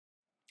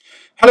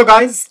Hello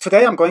guys,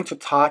 today I'm going to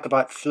talk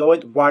about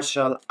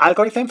Floyd-Warshall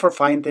algorithm for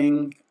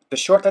finding the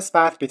shortest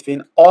path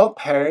between all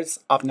pairs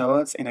of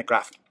nodes in a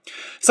graph.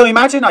 So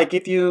imagine I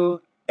give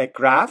you a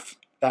graph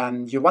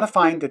and you want to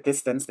find the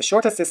distance, the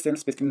shortest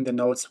distance between the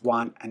nodes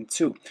 1 and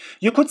 2.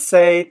 You could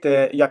say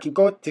that you can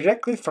go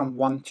directly from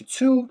 1 to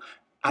 2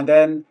 and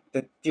then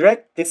the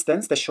direct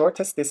distance, the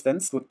shortest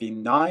distance would be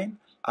 9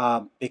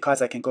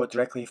 because I can go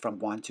directly from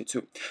 1 to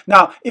 2.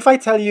 Now, if I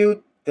tell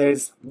you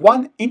there's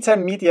one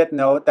intermediate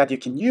node that you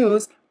can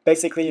use.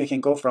 Basically, you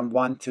can go from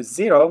 1 to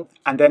 0,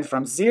 and then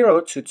from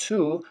 0 to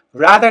 2,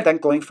 rather than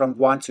going from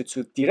 1 to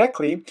 2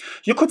 directly,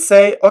 you could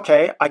say,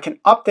 okay, I can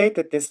update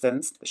the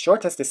distance, the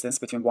shortest distance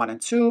between 1 and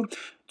 2,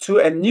 to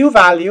a new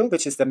value,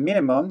 which is the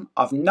minimum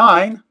of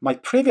 9, my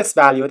previous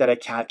value that I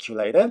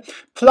calculated,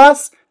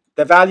 plus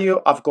the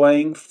value of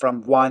going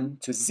from 1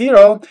 to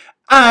 0,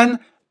 and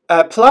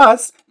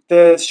plus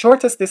the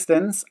shortest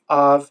distance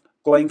of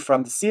going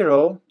from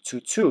 0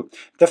 to 2.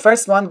 The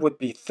first one would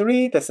be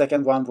 3, the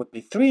second one would be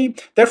 3.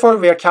 Therefore,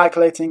 we are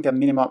calculating the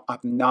minimum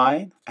of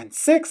 9 and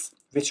 6,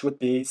 which would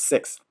be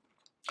 6.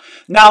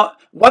 Now,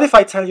 what if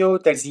I tell you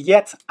there's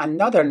yet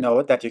another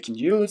node that you can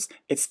use?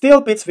 It's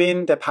still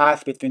between the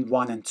path between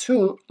 1 and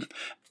 2.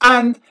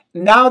 And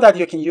now that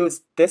you can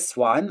use this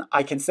one,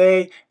 I can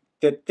say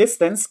the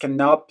distance can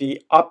now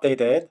be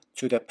updated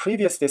to the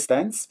previous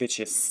distance, which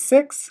is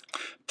 6,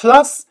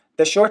 plus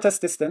the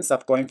shortest distance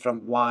of going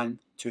from 1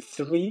 to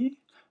 3,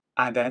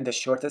 and then the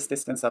shortest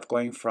distance of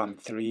going from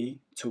 3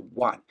 to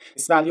 1.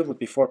 This value would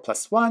be 4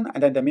 plus 1,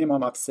 and then the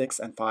minimum of 6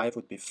 and 5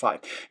 would be 5.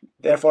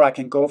 Therefore, I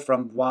can go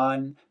from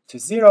 1 to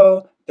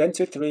 0, then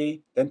to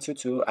 3, then to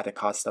 2 at a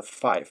cost of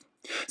 5.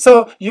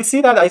 So you see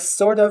that I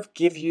sort of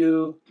give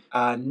you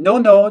no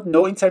node,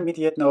 no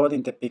intermediate node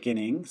in the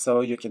beginning.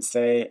 So you can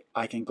say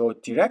I can go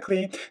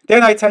directly.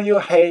 Then I tell you,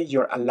 hey,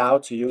 you're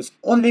allowed to use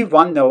only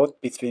one node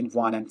between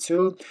 1 and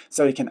 2.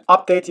 So you can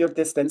update your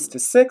distance to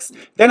 6.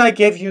 Then I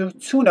gave you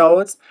 2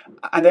 nodes.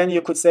 And then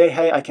you could say,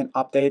 hey, I can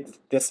update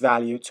this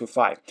value to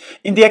 5.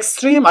 In the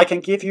extreme, I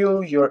can give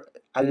you you're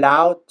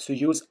allowed to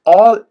use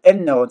all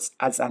n nodes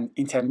as an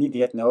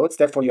intermediate nodes.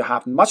 Therefore, you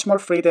have much more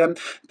freedom.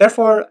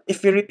 Therefore,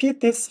 if we repeat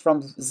this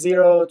from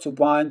 0 to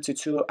 1 to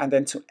 2 and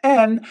then to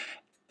n,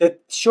 the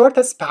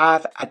shortest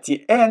path at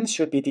the end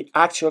should be the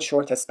actual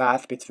shortest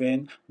path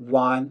between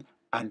 1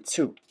 and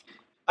 2.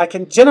 I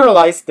can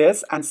generalize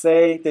this and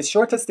say the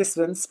shortest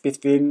distance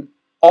between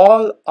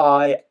all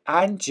I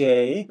and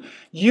j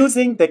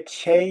using the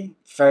k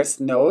first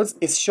nodes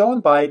is shown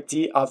by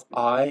d of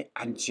I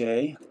and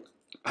j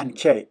and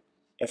k,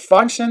 a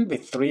function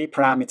with 3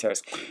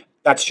 parameters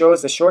that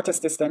shows the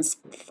shortest distance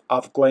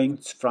of going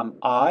from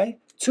I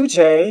to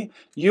j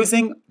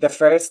using the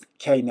first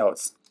k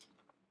nodes.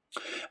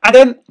 And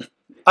then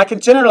I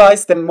can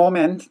generalize the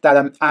moment that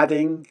I'm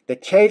adding the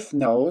kth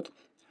node,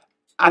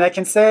 and I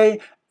can say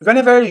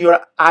whenever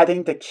you're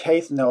adding the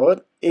kth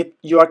node,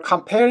 you are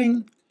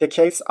comparing the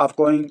case of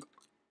going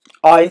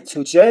I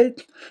to j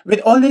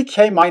with only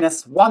k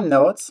minus 1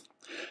 nodes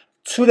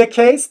to the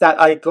case that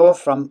I go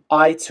from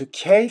I to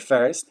k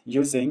first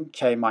using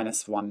k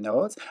minus 1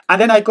 nodes,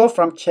 and then I go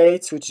from k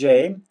to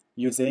j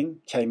using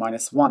k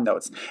minus 1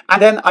 nodes.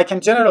 And then I can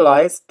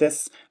generalize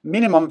this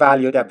minimum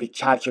value that we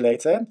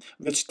calculated,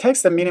 which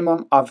takes the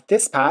minimum of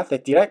this path, the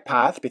direct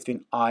path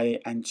between I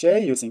and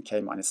j using k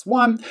minus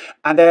 1,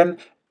 and then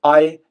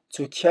I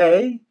to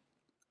k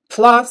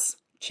plus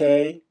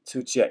k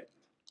to j.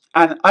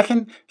 And I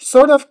can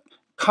sort of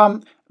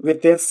come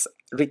with this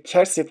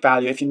recursive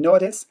value. If you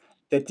notice,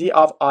 the d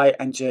of I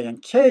and j and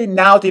k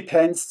now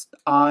depends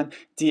on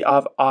d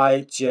of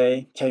I,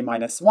 j, k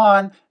minus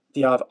 1,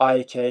 d of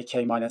I, k,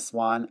 k minus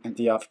 1, and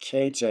d of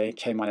k, j,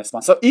 k minus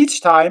 1. So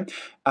each time,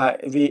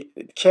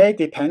 k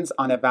depends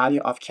on a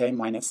value of k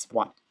minus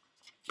 1.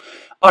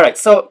 All right,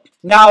 so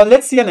now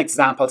let's see an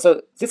example.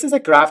 So this is a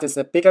graph, this is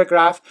a bigger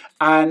graph,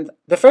 and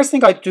the first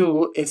thing I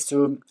do is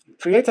to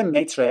create a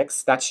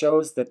matrix that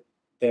shows the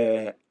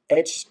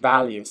edge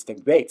values, the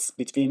weights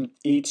between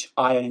each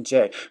I and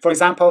j. For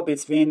example,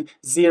 between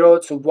 0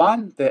 to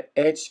 1, the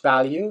edge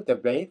value, the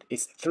weight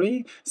is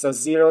 3. So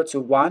 0 to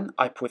 1,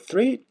 I put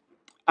 3.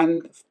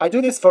 And I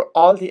do this for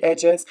all the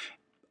edges.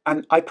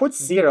 And I put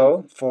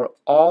 0 for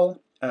all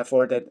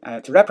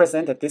to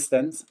represent the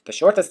distance, the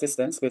shortest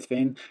distance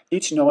between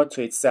each node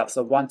to itself.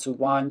 So 1 to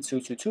 1, 2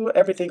 to 2,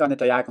 everything on the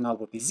diagonal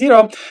would be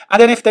 0.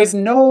 And then if there's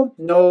no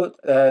node,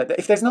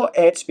 if there's no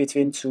edge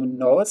between 2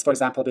 nodes, for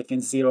example,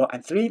 between 0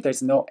 and 3,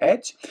 there's no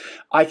edge,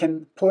 I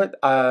can put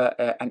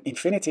an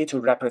infinity to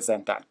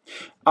represent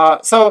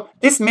that. So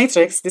this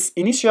matrix, this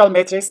initial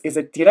matrix, is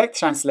a direct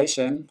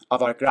translation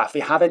of our graph. We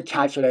haven't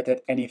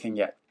calculated anything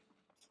yet.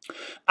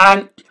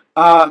 And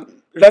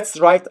let's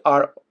write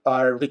our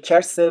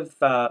recursive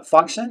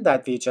function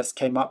that we just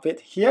came up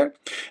with here.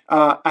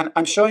 And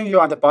I'm showing you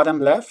on the bottom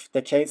left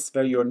the case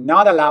where you're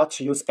not allowed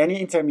to use any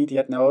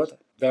intermediate node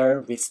where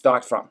we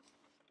start from.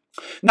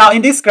 Now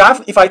in this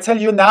graph, if I tell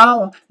you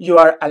now you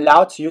are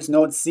allowed to use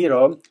node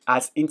 0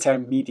 as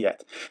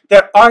intermediate,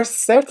 there are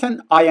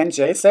certain I and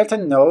j,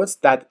 certain nodes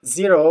that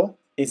 0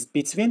 is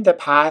between the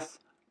path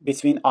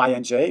between I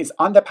and j is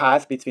on the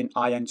path between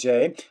I and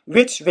j,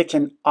 which we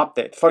can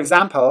update. For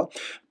example,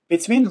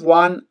 between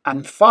 1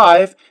 and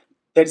 5,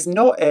 there's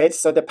no edge,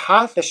 so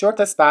the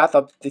shortest path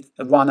of the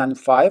 1 and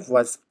 5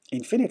 was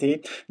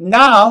infinity.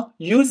 Now,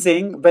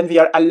 when we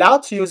are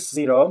allowed to use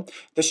 0,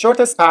 the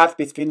shortest path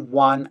between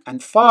 1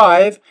 and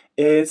 5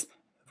 is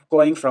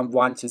going from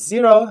 1 to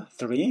 0,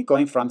 3,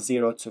 going from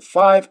 0 to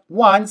 5,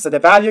 1, so the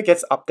value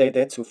gets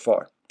updated to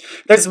 4.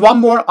 There's one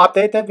more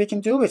update that we can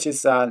do, which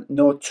is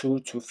node 2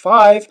 to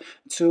 5.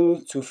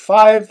 2 to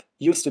 5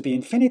 used to be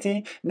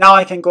infinity. Now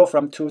I can go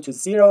from 2 to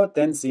 0,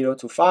 then 0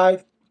 to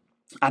 5,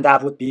 and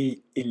that would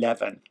be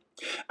 11.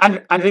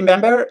 And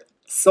remember,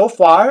 so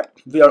far,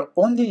 we are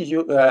only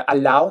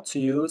allowed to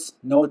use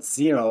node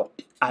 0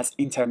 as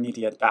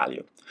intermediate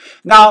value.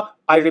 Now,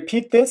 I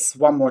repeat this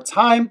one more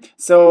time.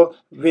 So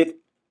with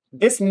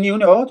this new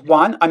node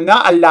 1, I'm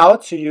not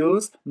allowed to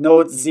use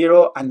nodes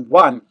 0 and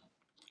 1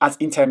 as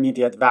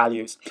intermediate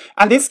values.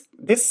 And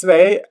this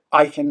way,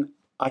 I can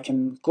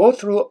go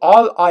through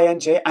all I and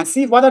j and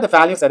see what are the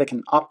values that I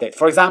can update.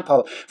 For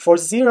example, for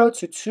 0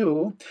 to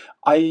 2,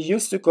 I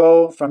used to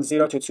go from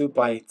 0 to 2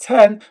 by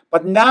 10,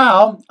 but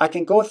now I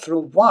can go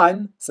through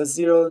 1, so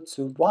 0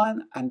 to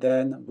 1, and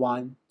then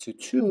 1 to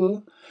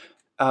 2.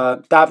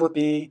 That would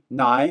be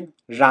 9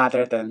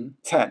 rather than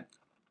 10.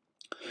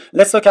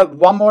 Let's look at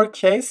one more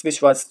case,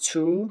 which was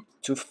 2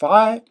 to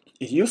 5.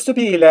 It used to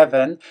be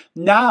 11.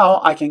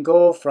 Now I can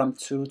go from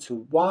 2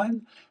 to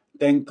 1,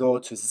 then go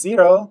to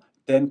 0,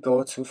 then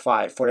go to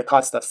 5 for a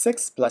cost of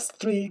 6 plus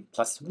 3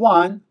 plus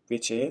 1,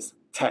 which is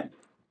 10.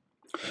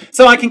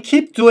 So I can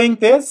keep doing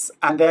this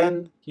and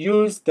then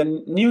use the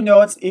new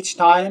nodes each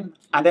time.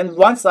 And then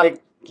once I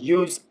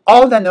use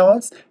all the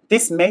nodes,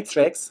 this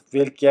matrix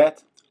will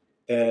get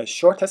the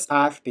shortest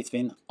path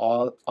between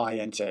all I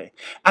and j.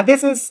 And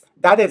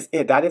that is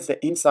it. That is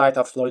the insight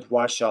of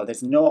Floyd-Warshall.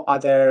 There's no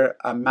other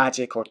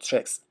magic or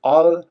tricks.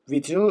 All we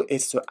do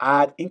is to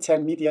add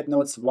intermediate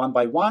nodes one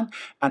by one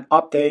and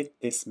update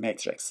this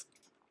matrix.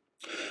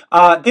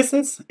 This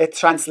is a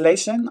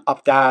translation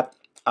of that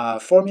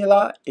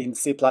formula in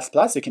C++.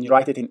 You can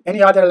write it in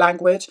any other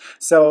language.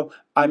 So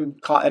I'm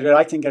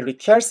writing a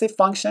recursive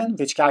function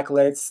which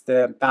calculates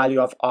the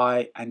value of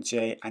I and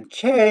j and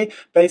k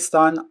based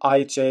on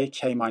ij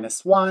k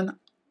minus 1,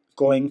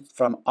 going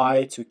from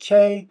I to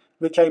k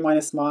with k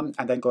minus 1,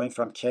 and then going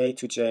from k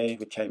to j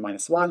with k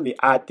minus 1. We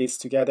add these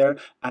together,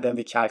 and then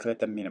we calculate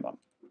the minimum.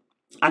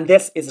 And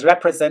this is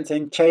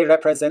representing, k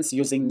represents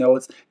using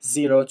nodes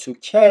 0 to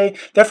k.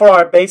 Therefore,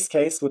 our base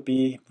case would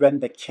be when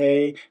the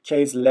k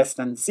is less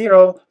than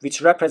 0,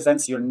 which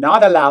represents you're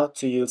not allowed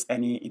to use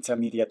any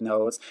intermediate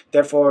nodes.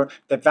 Therefore,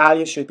 the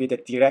value should be the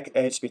direct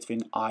edge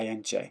between I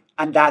and j.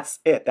 And that's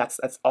it. That's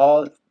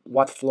all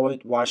what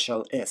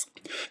Floyd-Warshall is.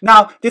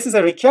 Now, this is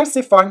a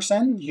recursive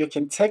function. You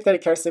can take the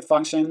recursive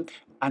function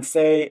and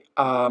say,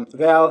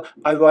 well,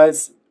 I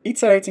was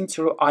iterating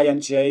through I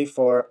and j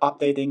for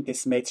updating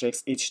this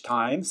matrix each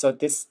time. So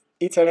this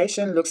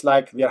iteration looks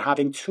like we are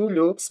having two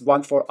loops,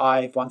 one for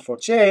I, one for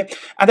j.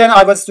 And then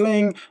I was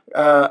doing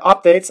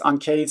updates on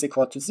k is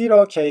equal to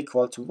 0, k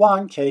equal to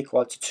 1, k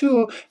equal to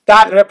 2.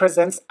 That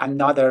represents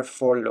another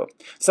for loop.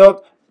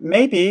 So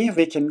maybe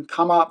we can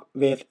come up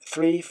with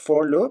 3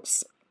 for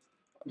loops,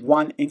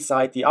 one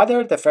inside the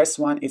other. The first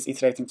one is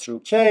iterating through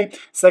k,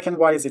 second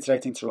one is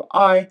iterating through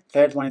I,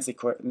 third one is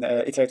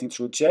iterating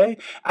through j,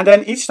 and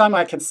then each time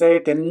I can say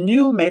the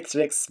new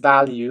matrix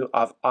value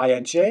of I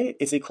and j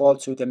is equal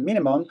to the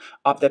minimum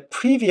of the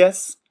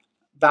previous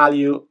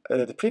value,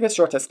 the previous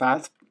shortest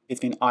path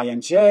between I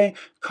and j,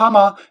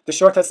 comma, the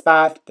shortest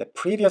path, the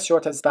previous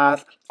shortest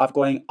path of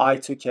going I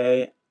to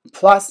k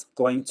plus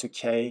going to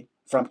k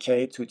from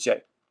k to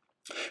j.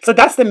 So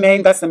that's the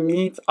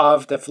meat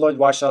of the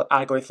Floyd-Warshall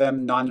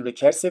algorithm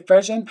non-recursive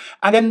version.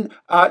 And then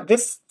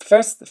this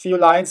first few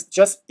lines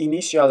just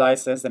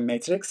initializes the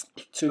matrix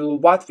to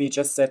what we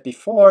just said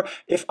before.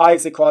 If I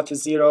is equal to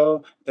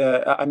 0,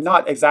 I'm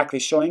not exactly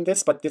showing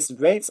this, but these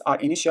weights are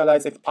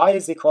initialized. If I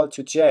is equal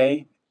to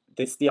j,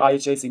 the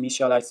ij is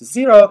initialized to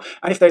 0.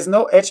 And if there's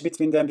no edge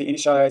between them, we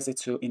initialize it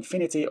to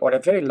infinity or a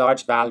very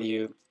large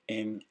value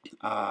in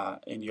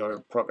your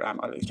program.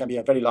 It can be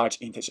a very large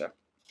integer.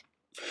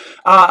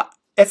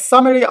 A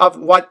summary of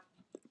what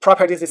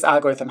properties this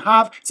algorithm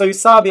have. So you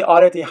saw we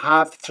already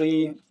have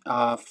 3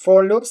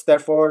 for loops.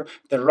 Therefore,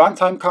 the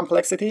runtime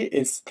complexity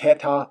is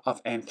theta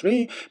of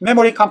n3.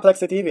 Memory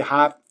complexity, we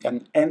have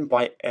an n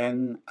by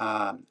n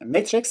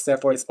matrix.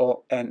 Therefore, it's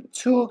O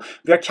n2.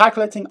 We are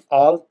calculating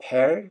all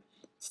pair.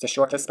 It's the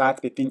shortest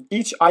path between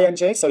each I and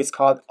j. So it's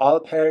called all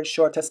pair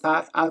shortest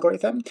path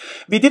algorithm.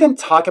 We didn't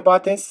talk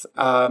about this.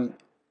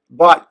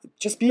 But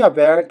just be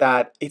aware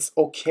that it's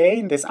okay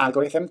in this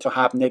algorithm to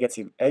have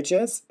negative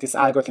edges. This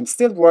algorithm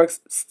still works,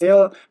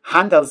 still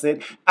handles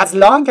it, as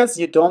long as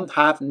you don't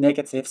have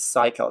negative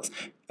cycles.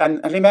 And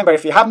remember,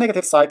 if you have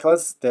negative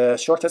cycles, the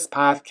shortest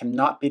path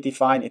cannot be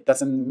defined. It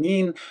doesn't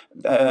mean,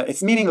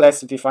 it's meaningless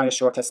to define the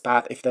shortest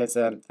path if there's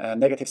a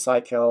negative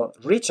cycle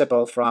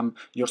reachable from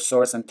your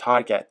source and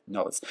target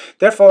nodes.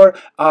 Therefore,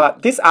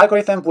 this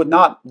algorithm would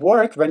not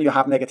work when you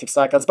have negative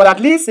cycles, but at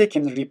least it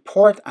can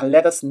report and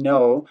let us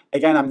know.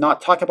 Again, I'm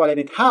not talking about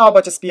it how,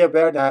 but just be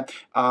aware that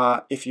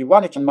if you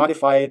want, you can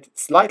modify it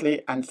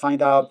slightly and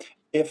find out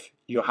if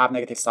you have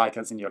negative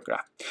cycles in your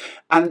graph.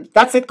 And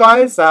that's it,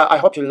 guys. I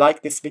hope you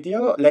like this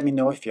video. Let me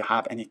know if you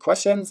have any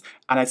questions,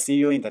 and I'll see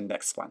you in the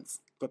next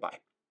ones. Goodbye.